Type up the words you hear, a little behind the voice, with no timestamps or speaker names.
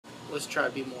Let's try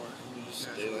to be more. You just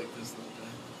stay like this the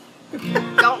whole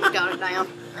time. Dalton got it down.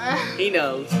 He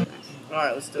knows. All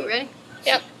right, let's do it. You ready?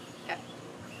 Yep. Okay.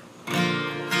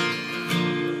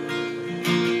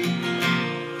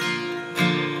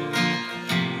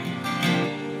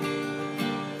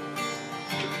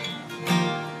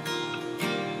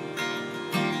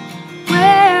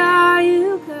 Where are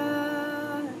you,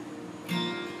 God?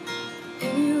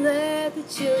 When you let the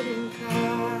children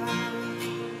cry,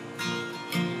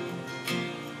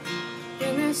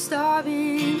 when they're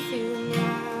starving through the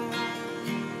night,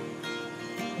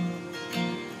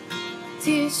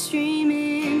 tears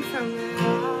streaming from their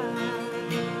eyes.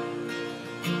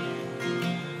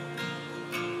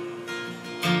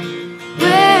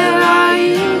 Where are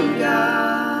you,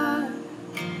 God,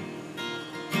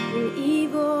 when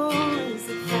evil is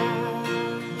the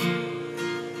fight?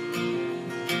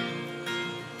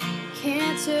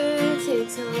 Cancer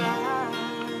takes a life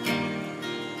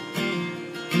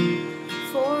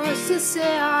for us to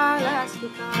say our last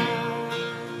goodbye.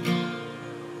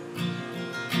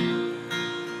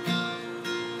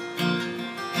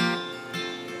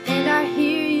 And I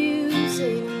hear you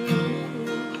say to me,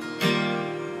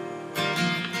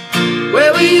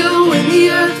 where were you when the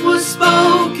earth was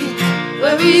spoken?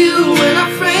 Where were you when I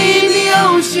framed the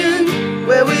ocean?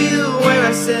 Where were you when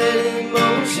I set in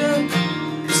motion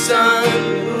the sun, the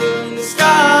moon, the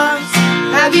stars?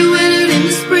 Have you entered in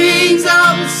the springs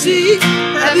of the sea?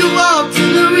 Have you walked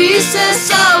in the recess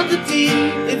of the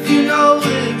deep? If you know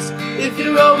this, if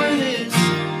you're over this,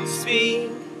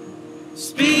 speak,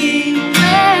 speak.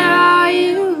 Where are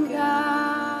you,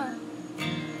 God,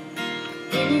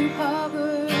 when you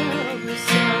hover over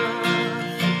soft?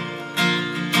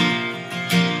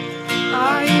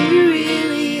 Are you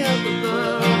really up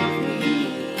above me?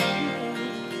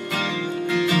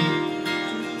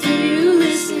 Do you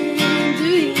listen? Do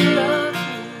you love me?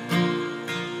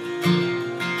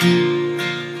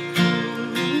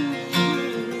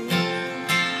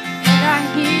 And I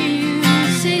hear you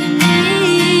say to me,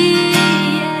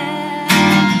 yeah,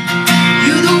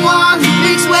 you're the one who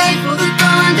makes way for the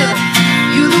thunder.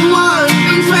 You're the one who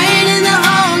brings rain in the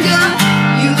hunger.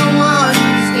 You're the one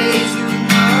whose days you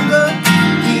number.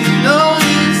 Do you know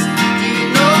this? Do you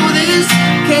know this?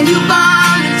 Can you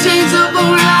bind the chains of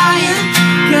Orion?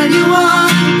 Can you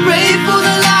walk and pray for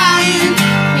the lion?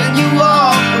 Can you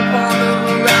walk upon the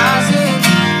horizon?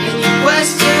 Can you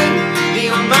question the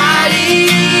Almighty?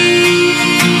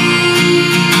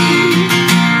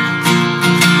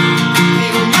 The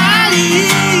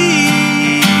Almighty.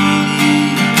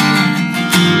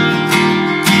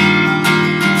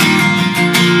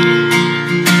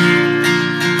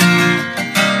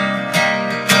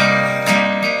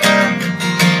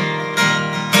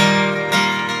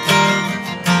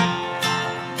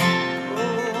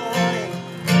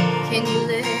 Can you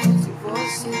lift your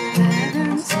voice to the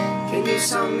heavens? Can you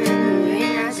summon the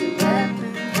rain as a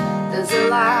weapon? Does the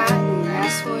lightning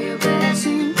ask for your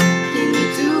blessing? Can you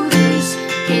do this?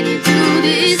 Can you do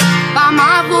this? By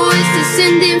my voice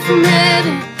descending from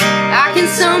heaven, I can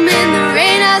summon the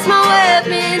rain as my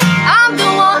weapon. I'm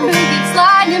the one who keeps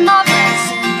lightning my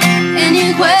blessing.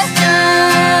 Any question?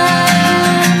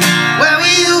 Where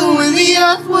were you when the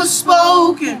earth was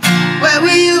spoken? Where were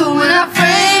you when I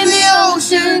framed the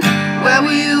ocean? Where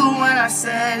were you when I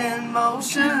set in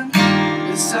motion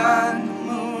the sun, the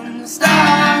moon, and the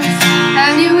stars?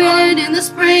 Have you entered in the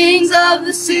springs of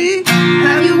the sea?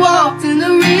 Have you walked in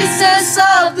the recess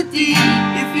of the deep?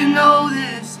 If you know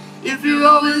this, if you're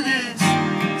over this,